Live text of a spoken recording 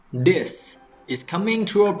This is Coming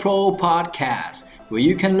to a Pro podcast, where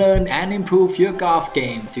you can learn and improve your golf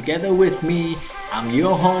game together with me. I'm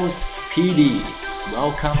your host, PD.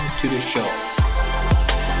 Welcome to the show.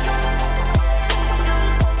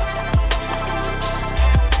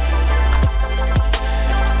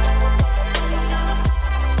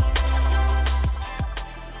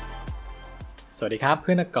 สวัสดีครับเ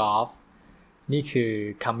พื่อนนักกอล์ฟนี่คือ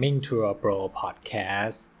Coming to a Pro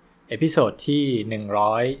podcast เอพิโซดที่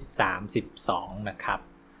132นะครับ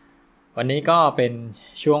วันนี้ก็เป็น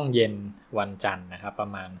ช่วงเย็นวันจันทร์นะครับประ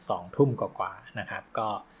มาณ2 ทุ่มกว่าๆนะครับก็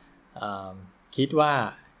คิดว่า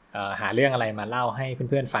หาเรื่องอะไรมาเล่าให้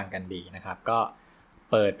เพื่อนๆฟังกันดีนะครับก็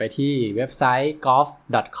เปิดไปที่เว็บไซต์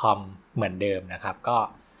golf.com เหมือนเดิมนะครับก็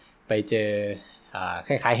ไปเจอค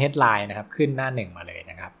ล้ายๆ headline นะครับขึ้นหน้าหนึ่งมาเลย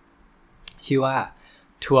นะครับชื่อว่า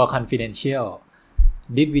Tour Confidential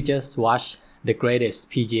Did we just watch the greatest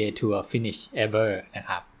PGA Tour finish ever นะ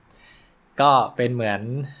ครับก็เป็นเหมือน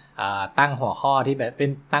ตั้งหัวข้อที่แบบเป็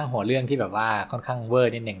นตั้งหัวเรื่องที่แบบว่าค่อนข้างเวอ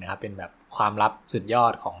ร์นิดนึงนะครับเป็นแบบความลับสุดยอ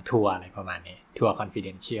ดของทัวร์อะไรประมาณนี้ Tour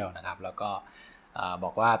Confidential นะครับแล้วก็บ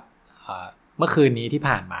อกว่าเมื่อคืนนี้ที่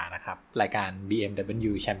ผ่านมานะครับรายการ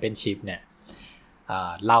BMW Championship เนี่ย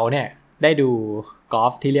เราเนี่ยได้ดูกอ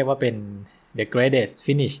ล์ฟที่เรียกว่าเป็นThe Greatest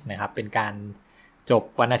Finish นะครับเป็นการจบ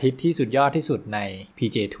วันอาทิตย์ที่สุดยอดที่สุดใน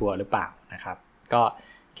PGA Tour หรือเปล่านะครับก็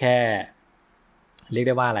แค่เรียกไ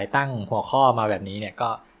ด้ว่าอะไรตั้งหัวข้อมาแบบนี้เนี่ยก็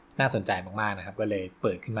น่าสนใจมากๆนะครับก็เลยเ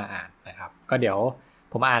ปิดขึ้นมาอ่านนะครับก็เดี๋ยว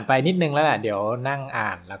ผมอ่านไปนิดนึงแล้วแหละเดี๋ยวนั่งอ่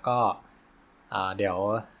านแล้วก็เดี๋ยว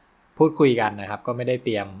พูดคุยกันนะครับก็ไม่ได้เต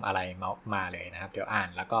รียมอะไรมาเลยนะครับเดี๋ยวอ่าน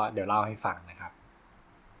แล้วก็เดี๋ยวเล่าให้ฟังนะครับ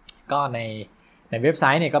ก็ในเว็บไซ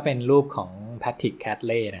ต์เนี่ยก็เป็นรูปของ Patrick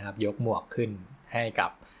Cantlay นะครับยกหมวกขึ้นให้กั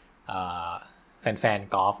บแฟน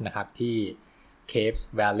ๆกอล์ฟนะครับที่ Cape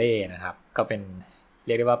Valley นะครับก็เป็นเ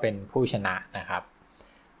รียกได้ว่าเป็นผู้ชนะนะครับ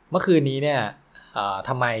เมื่อคืนนี้เนี่ยท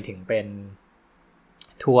ำไมถึงเป็น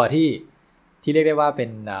ทัวร์ที่เรียกได้ว่าเป็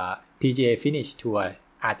นPGA Finish Tour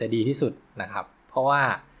อาจจะดีที่สุดนะครับเพราะว่า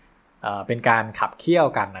เป็นการขับเคี่ยว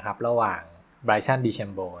กันนะครับระหว่าง Bryson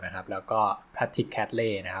DeChambeau นะครับแล้วก็ Patrick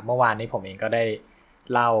Cantlay นะครับเมื่อวานนี้ผมเองก็ได้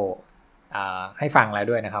เล่าให้ฟังแล้ว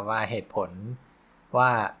ด้วยนะครับว่าเหตุผลว่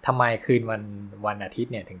าทำไมคืนวันอาทิต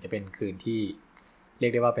ย์เนี่ยถึงจะเป็นคืนที่เรีย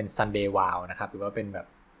กได้ว่าเป็น Sunday Wow นะครับหรือว่าเป็นแบบ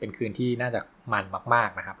เป็นคืนที่น่าจะมันมาก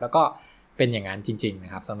ๆนะครับแล้วก็เป็นอย่างนั้นจริงๆน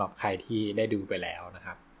ะครับสำหรับใครที่ได้ดูไปแล้วนะค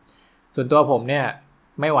รับส่วนตัวผมเนี่ย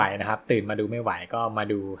ไม่ไหวนะครับตื่นมาดูไม่ไหวก็มา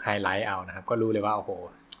ดูไฮไลท์เอานะครับก็รู้เลยว่าโอ้โห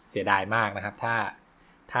เสียดายมากนะครับ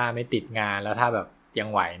ถ้าไม่ติดงานแล้วถ้าแบบยัง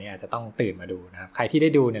ไหวเนี่ยอาจจะต้องตื่นมาดูนะครับใครที่ได้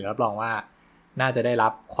ดูเนี่ยรับรองว่าน่าจะได้รั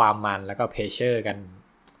บความมันแล้วก็เพชเชอร์กัน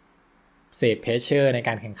เสพเพชเชอร์ในก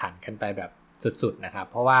ารแข่งขันกันไปแบบสุดๆนะครับ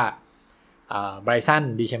เพราะว่าBryson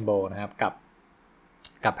DeChambeau นะครับ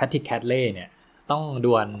กับ Patrick Cantlay เนี่ยต้องด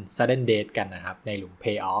วล Sudden Death กันนะครับในหลุม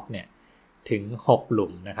Payoff เนี่ยถึง6หลุ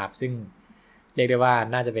มนะครับซึ่งเรียกได้ว่า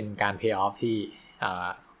น่าจะเป็นการ Payoff ที่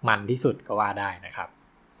มันที่สุดก็ว่าได้นะครับ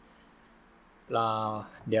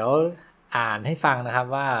เดี๋ยวอ่านให้ฟังนะครับ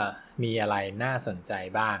ว่ามีอะไรน่าสนใจ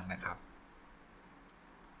บ้างนะครับ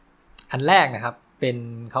อันแรกนะครับเป็น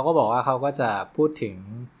เขาก็บอกว่าเขาก็จะพูดถึง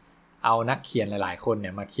เอานักเขียนหลายๆคนเ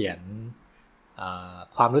นี่ยมาเขียน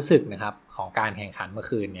ความรู้สึกนะครับของการแข่งขันเมื่อ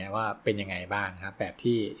คืนนี้ว่าเป็นยังไงบ้างครับแบบ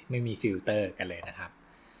ที่ไม่มีฟิลเตอร์กันเลยนะครับ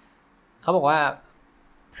เขาบอกว่า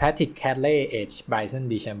Patrick Cantlay edged Bryson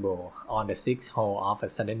DeChambeau on the 6th hole of a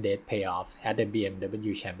sudden death payoff at the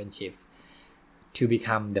BMW Championship to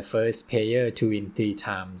become the first player to win 3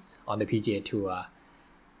 times on the PGA Tour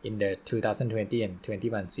in the 2020 and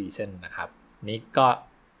 21 season นะครับนี่ก็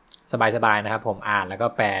สบายๆนะครับผมอ่านแล้วก็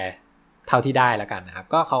แปลเท่าที่ได้แล้วกันนะครับ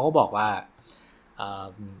ก็เขาก็บอกว่า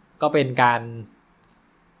ก็เป็น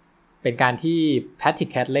การที่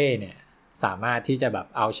Patrick Cantlay เนี่ยสามารถที่จะแบบ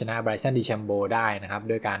เอาชนะ Bryson DeChambeau ได้นะครับ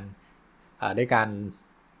ด้วยการ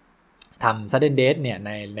ทำ Sudden Death เนี่ย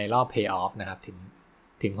ในรอบ Playoff นะครับ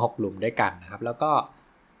ถึง6หลุมด้วยกันนะครับแล้วก็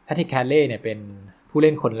Patrick Cantlay เนี่ยเป็นผู้เ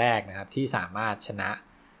ล่นคนแรกนะครับที่สามารถชนะ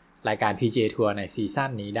รายการ PGA Tour ในซีซั่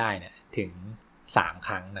นนี้ได้เนี่ยถึง3ค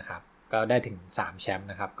รั้งนะครับก็ได้ถึง3แชมป์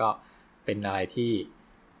นะครับก็เป็นอะไรที่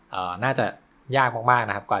น่าจะยากมากๆ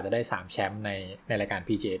นะครับกว่าจะได้3แชมป์ในรายการ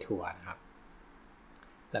PGA Tour นะครับ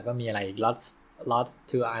แล้วก็มีอะไรอีก lots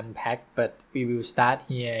to unpack but we will start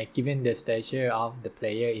here given the stature of the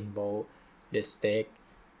player involved the stake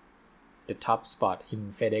the top spot in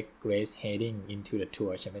FedEx race heading into the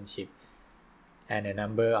Tour Championship and a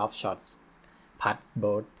number of shots putts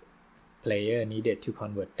both player needed to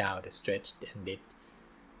convert down the stretch ended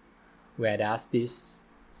where does this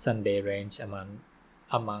Sunday range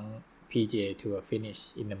among PGA Tour finish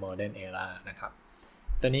in the modern era นะครับ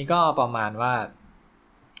ตัวนี้ก็ประมาณว่า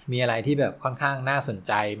มีอะไรที่แบบค่อนข้างน่าสนใ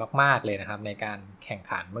จมากๆเลยนะครับในการแข่ง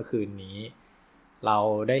ขันเมื่อคืนนี้เรา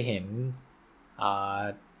ได้เห็น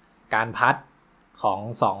การพัดของ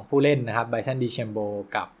2ผู้เล่นนะครับไบรซัน ดิแชมโบ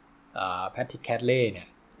กับแพทริก แคทเล่เนี่ย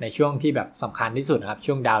ในช่วงที่แบบสำคัญที่สุดนะครับ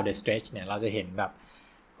ช่วง down the stretch เนี่ยเราจะเห็นแบบ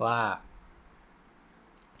ว่า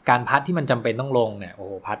การพัดที่มันจำเป็นต้องลงเนี่ยโอ้โ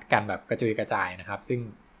หพัดกันแบบกระจุยกระจายนะครับ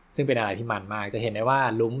ซึ่งเป็นอะไรที่มันมากจะเห็นได้ว่า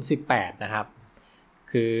หลุม18นะครับ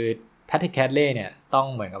คือแพทริก แคทเล่เนี่ยต้อง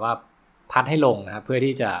เหมือนกับว่าพัดให้ลงนะครับเพื่อ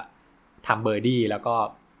ที่จะทำเบอร์ดี้แล้วก็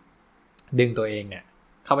ดึงตัวเองเนี่ย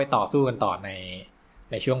เข้าไปต่อสู้กันต่อ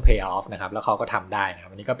ในช่วง play off นะครับแล้วเขาก็ทำได้นะครั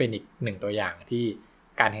บอันนี้ก็เป็นอีกหนึ่งตัวอย่างที่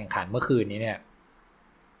การแข่งขันเมื่อคืนนี้เนี่ย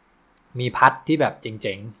มีพัดที่แบบเ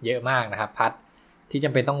จ๋งๆเยอะมากนะครับพัดที่จ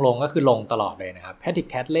ำเป็นต้องลงก็คือลงตลอดเลยนะครับแพทริก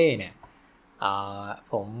แคทเล่เนี่ย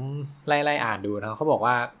ผมไล่อ่านดูนะเขาบอก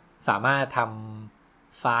ว่าสามารถท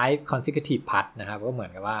ำ5 consecutive putt นะครับก็เหมือ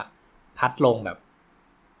นกับว่าพัดลงแบบ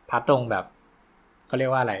เขาเรีย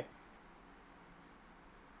กว่าอะไร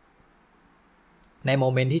ในโม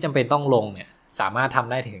เมนต์ที่จำเป็นต้องลงเนี่ยสามารถท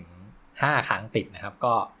ำได้ถึง5 ครั้งติดนะครับ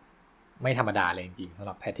ก็ไม่ธรรมดาเลยจริงๆสำห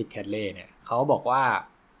รับแพทริก แคทเล่เนี่ยเขาบอกว่า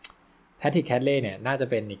แพทริก แคทเล่เนี่ยน่าจะ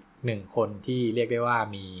เป็นอีกหนึ่งคนที่เรียกได้ว่า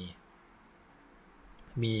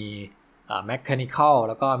มีmechanical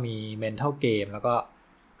แล้วก็มี mental game แล้วก็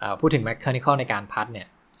พูดถึง mechanical ในการพัดเนี่ย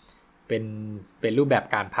เป็นรูปแบบ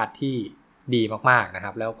การพัดที่ดีมากๆนะค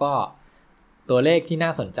รับแล้วก็ตัวเลขที่น่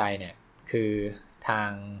าสนใจเนี่ยคือทาง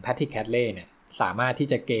แพทริก แคทเล่เนี่ยสามารถที่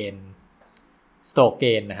จะเกณฑ์สโตรกเก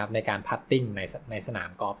ณฑ์นะครับในการพัตติ้งในสนาม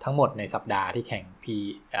กอล์ฟทั้งหมดในสัปดาห์ที่แข่ง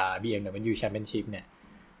BMW Championship เนี่ย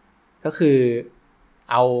ก็คือ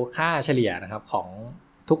เอาค่าเฉลี่ยนะครับของ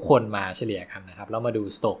ทุกคนมาเฉลี่ยกันนะครับแล้วมาดู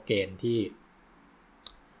สโตรกเกณฑ์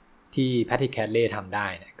ที่แพทริก แคทเล่ทำได้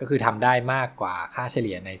เนี่ยก็คือทำได้มากกว่าค่าเฉ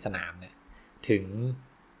ลี่ยในสนามเนี่ยถึง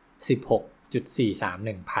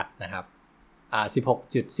 16.431 พัดนะครับ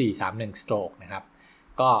16.431 สโตรกนะครับ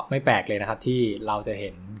ก็ไม่แปลกเลยนะครับที่เราจะเห็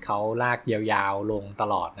นเขาลากยาวๆลงต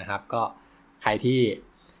ลอดนะครับก็ใคร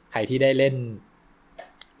ที่ได้เ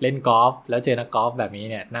ล่นกอล์ฟแล้วเจอนักกอล์ฟแบบนี้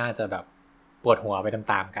เนี่ยน่าจะแบบปวดหัวไปตา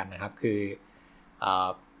มๆกันนะครับคือ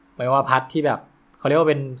ไม่ว่าพัดที่แบบเขาเรียกว่า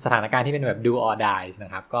เป็นสถานการณ์ที่เป็นแบบ do or die น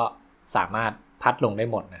ะครับก็สามารถพัดลงได้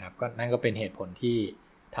หมดนะครับก็นั่นก็เป็นเหตุผลที่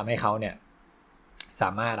ทำให้เขาเนี่ยสา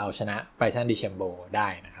มารถเอาชนะไบรซัน ดิแชมโบได้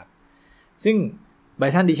นะครับซึ่งไบร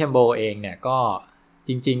ซัน ดิแชมโบเองเนี่ยก็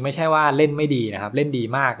จริงๆไม่ใช่ว่าเล่นไม่ดีนะครับเล่นดี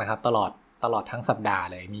มากนะครับตลอดทั้งสัปดาห์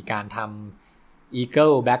เลยมีการทำ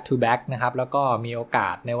Eagle back to back นะครับแล้วก็มีโอกา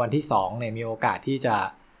สในวันที่2เนี่ยมีโอกาสที่จะ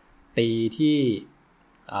ตีที่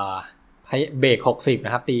เบรก60น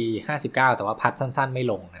ะครับตี59แต่ว่าพัดสั้นๆไม่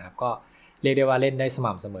ลงนะครับก็เรียกได้ว่าเล่นได้ส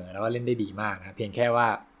ม่ำเสมอแล้วก็เล่นได้ดีมากนะครับเพียงแค่ว่า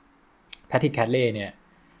แพทริก แคทเล่เนี่ย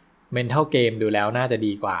mental game ดูแล้วน่าจะ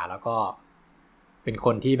ดีกว่าแล้วก็เป็นค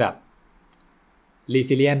นที่แบบ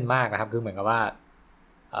resilient มากนะครับคือเหมือนกับว่า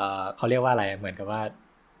เขาเรียกว่าอะไรเหมือนกับว่า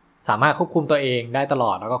สามารถควบคุมตัวเองได้ตล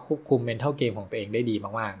อดแล้วก็ควบคุม mental game ของตัวเองได้ดี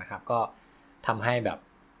มากๆนะครับก็ทำให้แบบ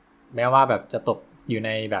แม้ว่าแบบจะตกอยู่ใ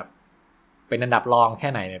นแบบเป็นอันดับรองแค่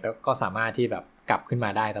ไหนเนี่ยก็สามารถที่แบบกลับขึ้นมา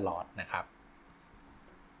ได้ตลอดนะครับ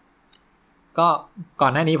ก็ก่อ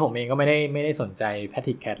นหน้านี้ผมเองก็ไม่ได้สนใจแพท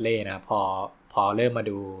ริก แคทเล่นะครับพอเริ่มมา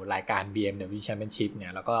ดูรายการ BMW Championship เนี่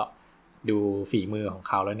ยแล้วก็ดูฝีมือของ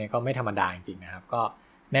เขาแล้วเนี่ยก็ไม่ธรรมดาจริงๆนะครับก็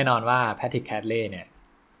แน่นอนว่าแพทริก แคทเล่เนี่ย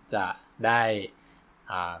จะได้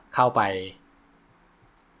เข้าไป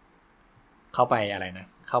อะไรนะ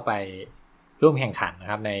เข้าไปร่วมแข่งขันนะ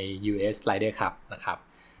ครับใน US Ryder Cup นะครับ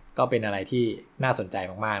ก็เป็นอะไรที่น่าสนใจ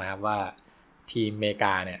มากๆนะครับว่าทีมอเมริก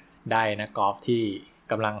าเนี่ยได้นักกอล์ฟที่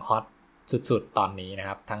กำลังฮอตสุดๆตอนนี้นะค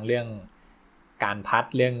รับทั้งเรื่องการพัด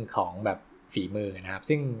เรื่องของแบบฝีมือนะครับ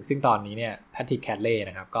ซึ่งตอนนี้เนี่ยแพทริก แคทเล่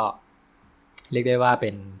นะครับก็เรียกได้ว่าเป็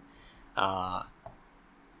น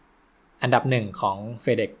อันดับ1ของ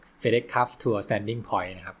FedEx Cup Tour Standing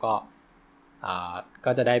Point นะครับ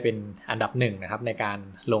ก็จะได้เป็นอันดับ1นะครับในการ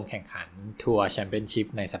ลงแข่งขันทัวร์แชมเปี้ยนชิพ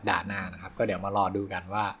ในสัปดาห์หน้านะครับก็เดี๋ยวมารอดูกัน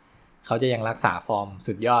ว่าเขาจะยังรักษาฟอร์ม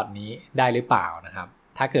สุดยอดนี้ได้หรือเปล่านะครับ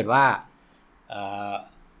ถ้าเกิดว่า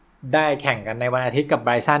ได้แข่งกันในวันอาทิตย์กับไบ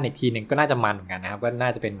รซันอีกทีนึงก็น่าจะมันเหมือนกันนะครับก็น่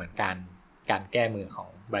าจะเป็นเหมือนการแก้มือของ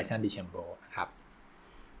ไบรซัน ดิแชมโบนะครับ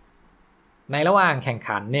ในระหว่างแข่ง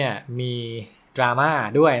ขันเนี่ยมีดราม่า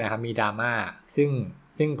ด้วยนะครับมีดราม่า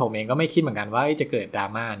ซึ่งผมเองก็ไม่คิดเหมือนกันว่าจะเกิดดรา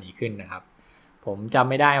ม่านี้ขึ้นนะครับผมจำ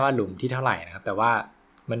ไม่ได้ว่าหลุมที่เท่าไหร่นะครับแต่ว่า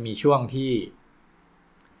มันมีช่วงที่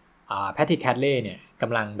แพทริก แคทเล่เนี่ยก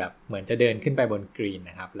ำลังแบบเหมือนจะเดินขึ้นไปบนกรีน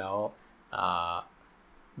นะครับแล้ว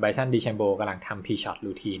ไบรซัน ดิแชมโบกำลังทำ P-shot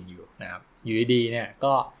routine อยู่นะครับอยู่ดีๆเนี่ย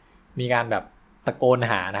ก็มีการแบบตะโกน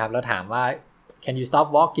หานะครับแล้วถามว่า can you stop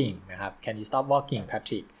walking นะครับ can you stop walking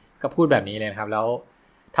Patrick ก็พูดแบบนี้เลยนะครับแล้ว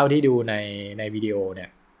เท่าที่ดูในวิดีโอเนี่ย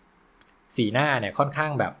สีหน้าเนี่ยค่อนข้า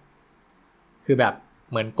งแบบคือแบบ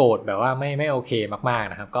เหมือนโกรธแบบว่าไม่โอเคมาก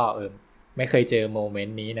ๆนะครับก็ไม่เคยเจอโมเมน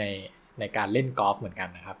ต์นี้ในการเล่นกอล์ฟเหมือนกัน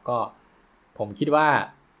นะครับก็ผมคิดว่า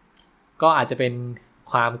ก็อาจจะเป็น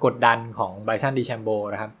ความกดดันของไบรซันดิแชมโบ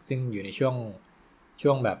นะครับซึ่งอยู่ในช่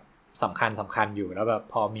วงแบบสำคัญอยู่แล้วแบบ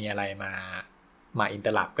พอมีอะไรมาอินเต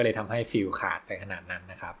อร์ลับก็เลยทำให้ฟิลขาดไปขนาดนั้น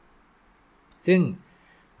นะครับซึ่ง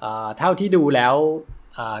เท่าที่ดูแล้ว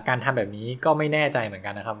การทำแบบนี้ก็ไม่แน่ใจเหมือน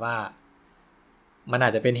กันนะครับว่ามันอา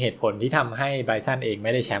จจะเป็นเหตุผลที่ทำให้ไบรซันเองไ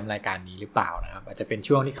ม่ได้แชมป์รายการนี้หรือเปล่านะครับอาจจะเป็น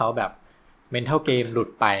ช่วงที่เขาแบบ mental game หลุด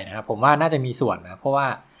ไปนะครับผมว่าน่าจะมีส่วนนะเพราะว่า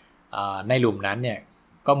ในหลุมนั้นเนี่ย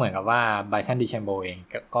ก็เหมือนกับว่าไบรซันดิแชมโบเอง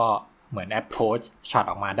ก็เหมือน approach shot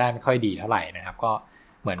ออกมาได้ไม่ค่อยดีเท่าไหร่นะครับก็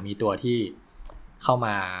เหมือนมีตัวที่เข้าม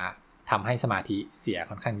าทำให้สมาธิเสีย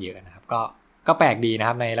ค่อนข้างเยอะนะครับก็แปลกดีนะค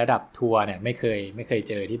รับในระดับทัวร์เนี่ยไม่เคย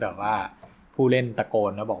เจอที่แบบว่าผู้เล่นตะโก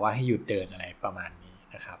นแล้วบอกว่าให้หยุดเดินอะไรประมาณนี้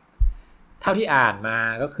นะครับเท่าที่อ่านมา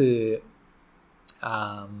ก็คือ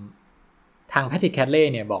ทางแพทริกแคทเล่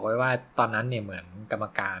เนี่ยบอกไว้ว่าตอนนั้นเนี่ยเหมือนกรรม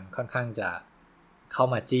การค่อนข้างจะเข้า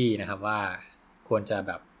มาจี้นะครับว่าควรจะแ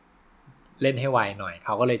บบเล่นให้ไวหน่อยเข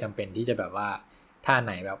าก็เลยจำเป็นที่จะแบบว่าท่าไ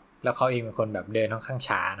หนแบบแล้วเขาเองเป็นคนแบบเดินค่อนข้าง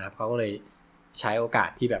ช้านะครับเขาก็เลยใช้โอกาส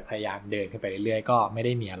ที่แบบพยายามเดินขึ้นไปเรื่อยๆก็ไม่ไ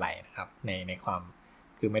ด้มีอะไรนะครับในความ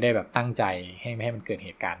คือไม่ได้แบบตั้งใจให้มันเกิดเห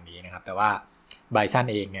ตุการณ์นี้นะครับแต่ว่าไบรซัน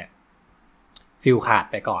เองเนี่ยฟิลขาด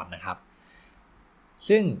ไปก่อนนะครับ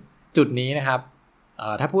ซึ่งจุดนี้นะครับ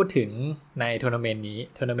ถ้าพูดถึงในทัวร์นาเมนต์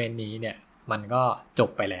นี้เนี่ยมันก็จบ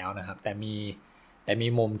ไปแล้วนะครับแต่มี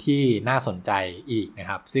มุมที่น่าสนใจอีกนะ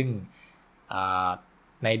ครับซึ่ง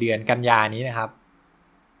ในเดือนกันยานี้นะครับ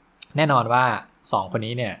แน่นอนว่า2คน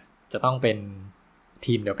นี้เนี่ยจะต้องเป็น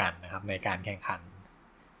ทีมเดียวกันนะครับในการแข่งขัน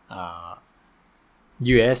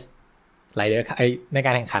US Ryder ในก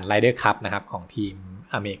ารแข่งขัน Ryder Cup นะครับของทีม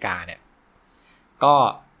อเมริกาเนี่ยก็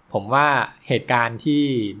ผมว่าเหตุการณ์ที่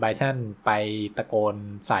ไบรซันไปตะโกน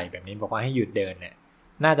ใส่แบบนี้บอกว่าให้หยุดเดินเนี่ย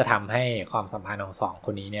น่าจะทำให้ความสัมพันธ์ของ2ค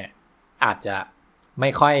นนี้เนี่ยอาจจะไม่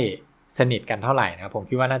ค่อยสนิทกันเท่าไหร่นะครับผม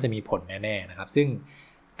คิดว่าน่าจะมีผลแน่ๆนะครับซึ่ง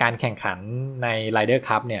การแข่งขันใน Ryder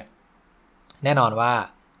Cup เนี่ยแน่นอนว่า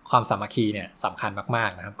ความสามัคคีเนี่ยสำคัญมาก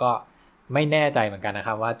ๆนะครับก็ไม่แน่ใจเหมือนกันนะค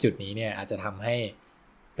รับว่าจุดนี้เนี่ยอาจจะทำให้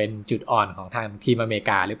เป็นจุดอ่อนของทางทีมอเมริ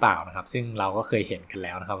กาหรือเปล่านะครับซึ่งเราก็เคยเห็นกันแ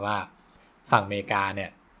ล้วนะครับว่าฝั่งอเมริกาเนี่ย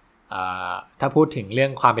ถ้าพูดถึงเรื่อ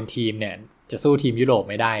งความเป็นทีมเนี่ยจะสู้ทีมยุโรป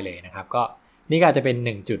ไม่ได้เลยนะครับก็นี่ก็อาจจะเป็น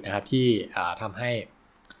1จุดนะครับที่ทำให้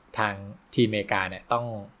ทางทีมอเมริกาเนี่ย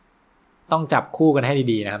ต้องจับคู่กันให้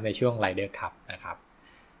ดีๆนะครับในช่วง Ryder Cup นะครับ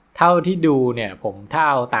เท่าที่ดูเนี่ยผมถ้า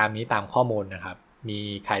เอาตามข้อมูลนะครับมี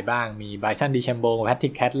ใครบ้างมีไบรซันดิแชมโบแพทริ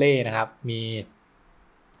กแคทเล่นะครับมี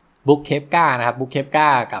บุ๊คเคปกานะครับบุ๊คเคปกา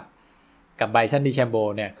กับไบรซันดิแชมโบ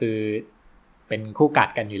เนี่ยคือเป็นคู่กัด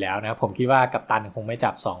กันอยู่แล้วนะครับผมคิดว่ากัปตันคงไม่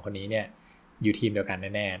จับ2คนนี้เนี่ยอยู่ทีมเดียวกัน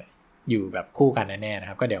แน่ๆอยู่แบบคู่กันแน่ๆนะ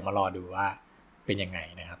ครับก็เดี๋ยวมารอดูว่าเป็นยังไง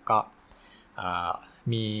นะครับก็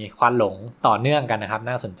มีควันหลงต่อเนื่องกันนะครับ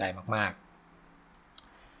น่าสนใจมาก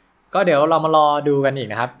ๆก็เดี๋ยวเรามารอดูกันอีก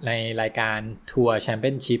นะครับในรายการทัวร์แชมเปี้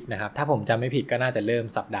ยนชิพนะครับถ้าผมจำไม่ผิดก็น่าจะเริ่ม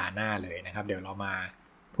สัปดาห์หน้าเลยนะครับเดี๋ยวเรามา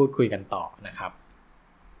พูดคุยกันต่อนะครับ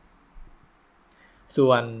ส่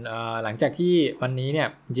วนหลังจากที่วันนี้เนี่ย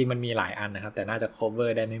จริงๆมันมีหลายอันนะครับแต่น่าจะ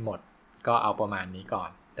cover ได้ไม่หมดก็เอาประมาณนี้ก่อน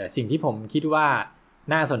แต่สิ่งที่ผมคิดว่า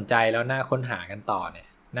น่าสนใจแล้วน่าค้นหากันต่อเนี่ย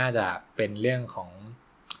น่าจะเป็นเรื่องของ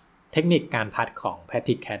เทคนิคการพัดของแพท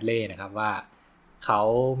ริกแคทเล่นะครับว่าเขา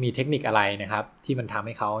มีเทคนิคอะไรนะครับที่มันทำใ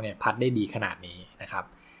ห้เขาเนี่ยพัดได้ดีขนาดนี้นะครับ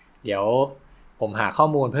เดี๋ยวผมหาข้อ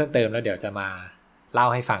มูลเพิ่มเติมแล้วเดี๋ยวจะมาเล่า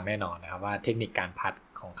ให้ฟังแน่นอนนะครับว่าเทคนิคการพัด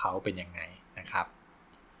ของเขาเป็นยังไงนะครับ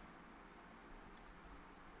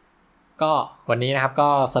ก็วันนี้นะครับก็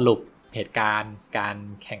สรุปเหตุการณ์การ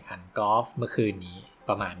แข่งขันกอล์ฟเมื่อคืนนี้ป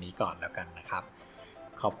ระมาณนี้ก่อนแล้วกันนะครับ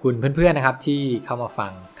ขอบคุณเพื่อนๆนะครับที่เข้ามาฟั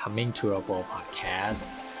ง Coming to a Pro Podcast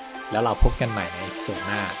แล้วเราพบกันใหม่ในส่วนห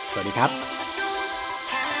น้าสวัสดีครับ